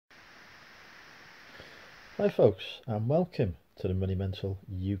Hi folks, and welcome to the Money Mental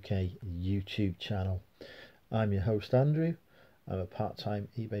UK YouTube channel. I'm your host Andrew. I'm a part-time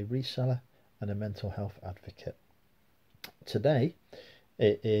eBay reseller and a mental health advocate. Today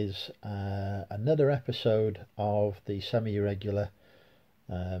it is another episode of the semi-regular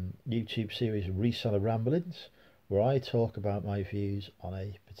YouTube series Reseller Ramblings, where I talk about my views on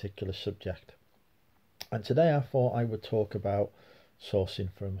a particular subject. And today I thought I would talk about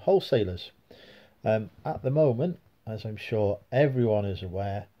sourcing from wholesalers. At the moment, as I'm sure everyone is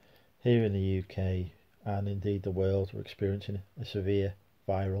aware, here in the UK and indeed the world, we're experiencing a severe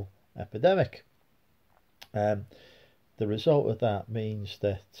viral epidemic. The result of that means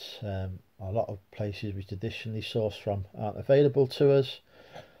that a lot of places we traditionally source from aren't available to us,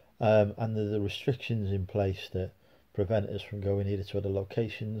 and there are restrictions in place that prevent us from going either to other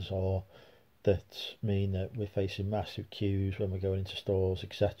locations or that mean that we're facing massive queues when we're going into stores,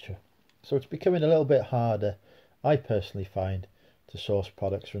 etc. So it's becoming a little bit harder, I personally find, to source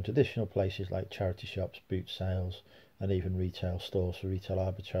products from traditional places like charity shops, boot sales, and even retail stores for retail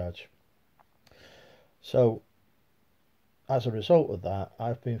arbitrage. So as a result of that,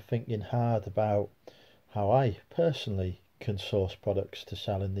 I've been thinking hard about how I personally can source products to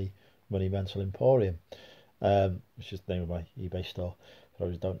sell in the Money Mental Emporium, which is the name of my eBay store, for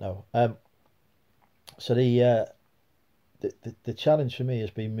those who don't know. So the challenge for me has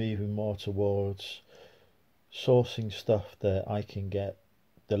been moving more towards sourcing stuff that I can get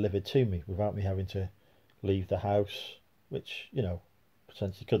delivered to me without me having to leave the house, which, you know,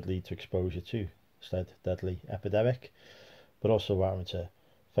 potentially could lead to exposure to said deadly epidemic, but also without having to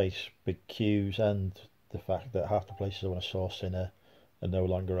face big queues and the fact that half the places I want to source in are no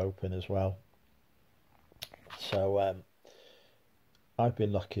longer open as well. So I've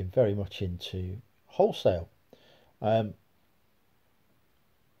been looking very much into wholesale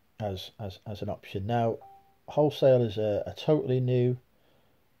as an option. Now, wholesale is a totally new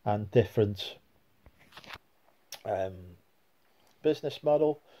and different business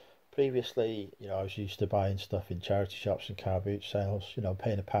model. Previously, I was used to buying stuff in charity shops and car boot sales,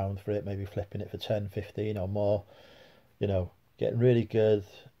 paying £1 for it, maybe flipping it for 10, 15 or more, getting really good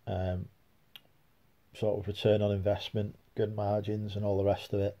sort of return on investment, good margins and all the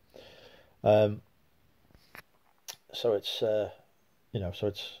rest of it. So it's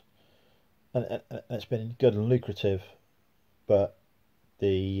and it's been good and lucrative, but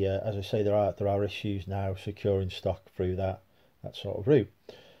as I say, there are issues now securing stock through that sort of route.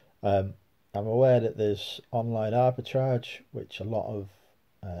 I'm aware that there's online arbitrage, which a lot of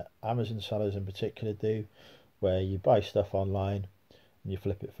Amazon sellers in particular do, where you buy stuff online and you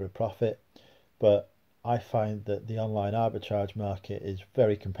flip it for a profit. But I find that the online arbitrage market is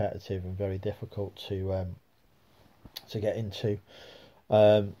very competitive and very difficult to get into.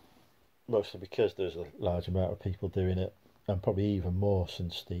 Mostly because there's a large amount of people doing it, and probably even more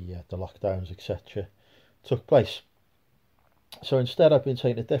since the lockdowns, etc. took place. So instead I've been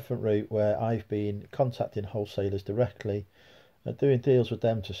taking a different route, where I've been contacting wholesalers directly and doing deals with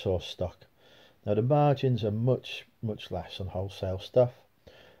them to source stock. Now the margins are much less on wholesale stuff,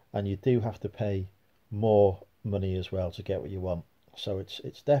 and you do have to pay more money as well to get what you want. So it's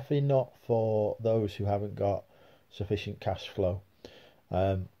definitely not for those who haven't got sufficient cash flow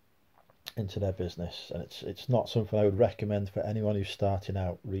into their business, and it's not something I would recommend for anyone who's starting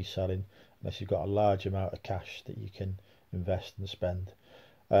out reselling, unless you've got a large amount of cash that you can invest and spend.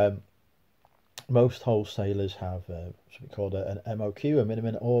 Most wholesalers have something called an MOQ, a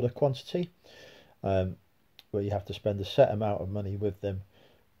minimum order quantity, where you have to spend a set amount of money with them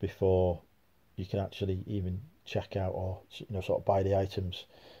before you can actually even check out or sort of buy the items.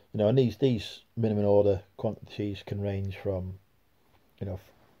 And these minimum order quantities can range from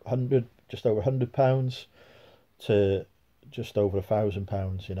just over £100 to just over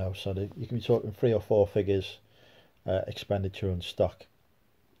 £1,000, so you can be talking 3 or 4 figures expenditure on stock.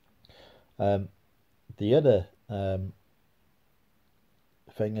 The other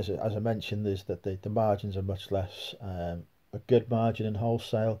thing, as I mentioned, is that the margins are much less. A good margin in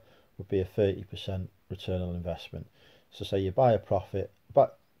wholesale would be a 30% return on investment. So say you buy a profit,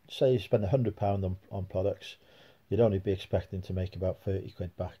 but say you spend £100 on products, you'd only be expecting to make about 30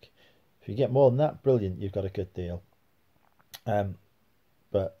 quid back. If you get more than that, brilliant, you've got a good deal.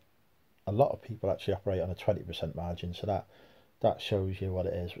 But a lot of people actually operate on a 20% margin, so that shows you what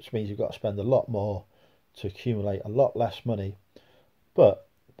it is, which means you've got to spend a lot more to accumulate a lot less money. But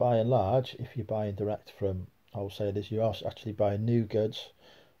by and large, if you're buying direct from wholesalers, you are actually buying new goods,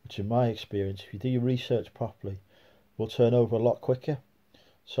 which in my experience, if you do your research properly, will turn over a lot quicker.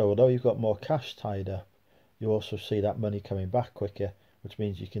 So although you've got more cash tied up, you also see that money coming back quicker, which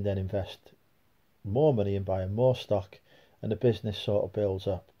means you can then invest more money in buying more stock, and the business sort of builds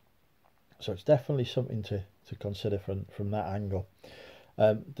up. So it's definitely something to consider from that angle.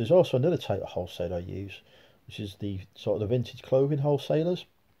 There's also another type of wholesale I use, which is the sort of the vintage clothing wholesalers.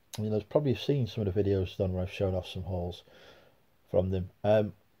 I've probably seen some of the videos done where I've shown off some hauls from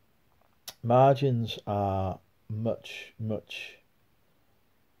them. Margins are much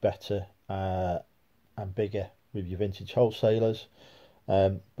better and bigger with your vintage wholesalers,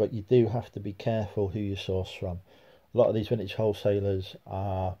 but you do have to be careful who you source from. A lot of these vintage wholesalers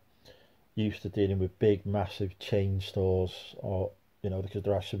are used to dealing with big, massive chain stores, or because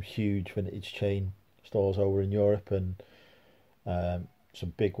there are some huge vintage chain stores over in Europe and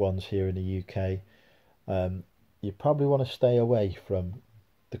some big ones here in the UK. You probably want to stay away from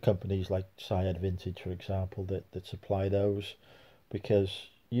the companies like Syed Vintage, for example, that supply those, because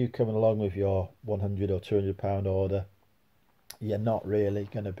you coming along with your £100 or £200 order, you're not really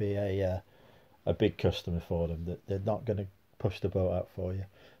going to be a big customer for them. They're not going to push the boat out for you.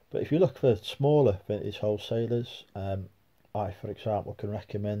 But if you look for smaller vintage wholesalers, I, for example, can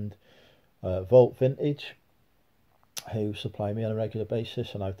recommend Vault Vintage, who supply me on a regular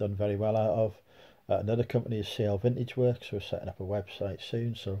basis, and I've done very well out of. Another company is CL Vintage Works, who are setting up a website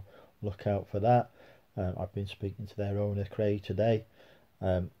soon, so look out for that. I've been speaking to their owner, Craig, today.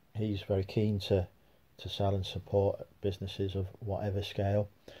 He's very keen to sell and support businesses of whatever scale.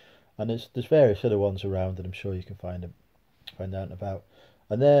 And there's various other ones around that I'm sure you can find out about.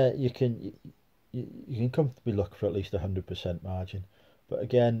 And there you can comfortably look for at least 100% margin. But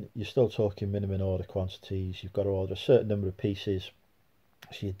again, you're still talking minimum order quantities. You've got to order a certain number of pieces,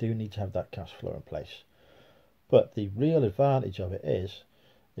 so you do need to have that cash flow in place. But the real advantage of it is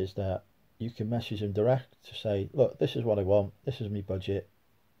that you can message them direct to say, look, this is what I want, this is my budget,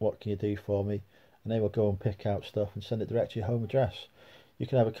 what can you do for me? And they will go and pick out stuff and send it direct to your home address. You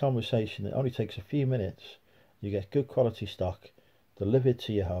can have a conversation that only takes a few minutes. You get good quality stock delivered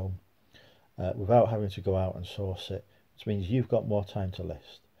to your home without having to go out and source it, which means you've got more time to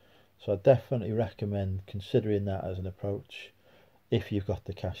list. So I definitely recommend considering that as an approach if you've got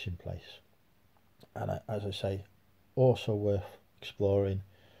the cash in place. And as I say, also worth exploring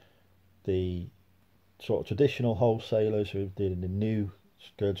the sort of traditional wholesalers who are dealing in new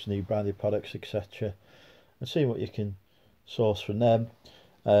goods, new branded products, etc., and seeing what you can source from them.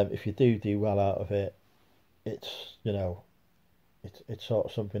 If you do well out of it, it's it's sort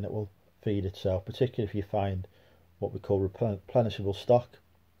of something that will feed itself, particularly if you find what we call replenishable stock,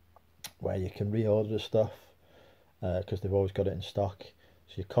 where you can reorder the stuff because they've always got it in stock.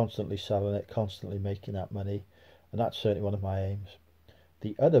 So you're constantly selling it, constantly making that money, and that's certainly one of my aims.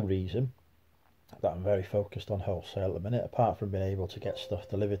 The other reason that I'm very focused on wholesale at the minute, apart from being able to get stuff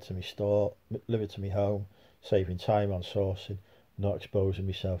delivered to my store, delivered to my home, saving time on sourcing, not exposing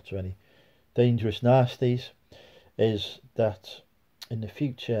myself to any dangerous nasties, is that in the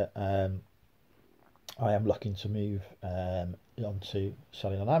future I am looking to move onto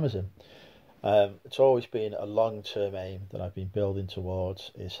selling on Amazon. It's always been a long-term aim that I've been building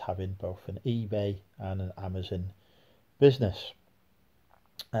towards, is having both an eBay and an Amazon business.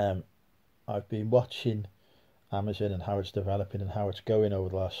 I've been watching Amazon and how it's developing and how it's going over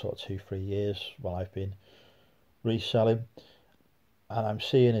the last sort of 2-3 years while I've been reselling, and I'm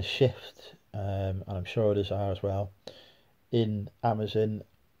seeing a shift, and I'm sure others are as well, in Amazon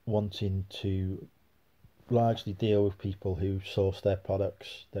wanting to largely deal with people who source their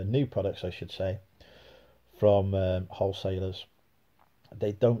products, their new products I should say, from wholesalers.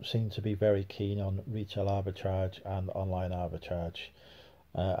 They don't seem to be very keen on retail arbitrage and online arbitrage,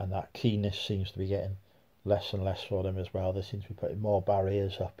 and that keenness seems to be getting less and less for them as well. They seem to be putting more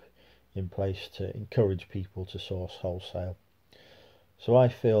barriers up in place to encourage people to source wholesale. So I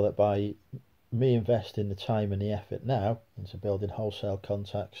feel that by me investing the time and the effort now into building wholesale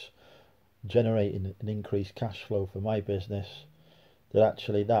contacts, generating an increased cash flow for my business, that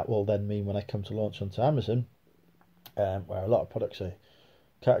actually that will then mean when I come to launch onto Amazon, where a lot of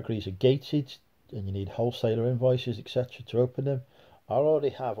categories are gated and you need wholesaler invoices, etc., to open them, I'll already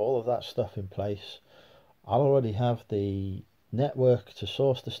have all of that stuff in place. I'll already have the network to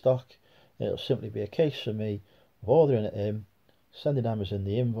source the stock. It'll simply be a case for me of ordering it in, sending Amazon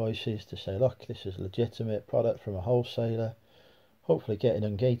the invoices to say, look, this is a legitimate product from a wholesaler, hopefully getting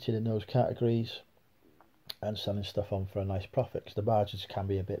ungated in those categories and selling stuff on for a nice profit, because the margins can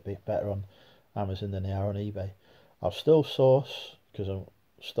be a bit better on Amazon than they are on eBay. I'll still source because I'm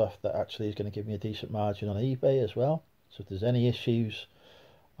stuff that actually is going to give me a decent margin on eBay as well. So if there's any issues,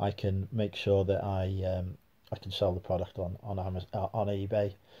 I can make sure that I can sell the product on Amazon, on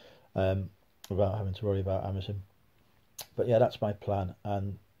eBay, without having to worry about Amazon. But yeah, that's my plan,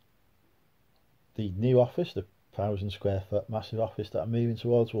 and the new office, the 1,000 square foot massive office that I'm moving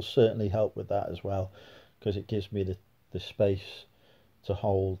towards, will certainly help with that as well, because it gives me the space to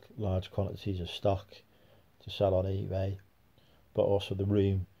hold large quantities of stock to sell on eBay, but also the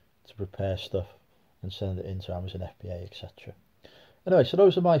room to prepare stuff and send it into Amazon FBA, etc. Anyway, so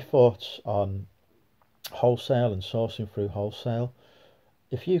those are my thoughts on wholesale and sourcing through wholesale.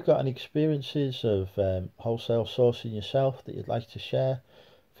 If you've got any experiences of wholesale sourcing yourself that you'd like to share,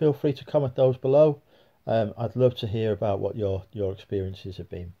 feel free to comment those below. I'd love to hear about what your experiences have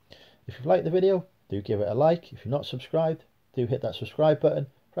been. If you've liked the video, do give it a like. If you're not subscribed, do hit that subscribe button.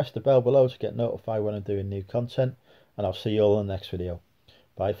 Press the bell below to get notified when I'm doing new content. And I'll see you all in the next video.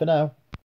 Bye for now.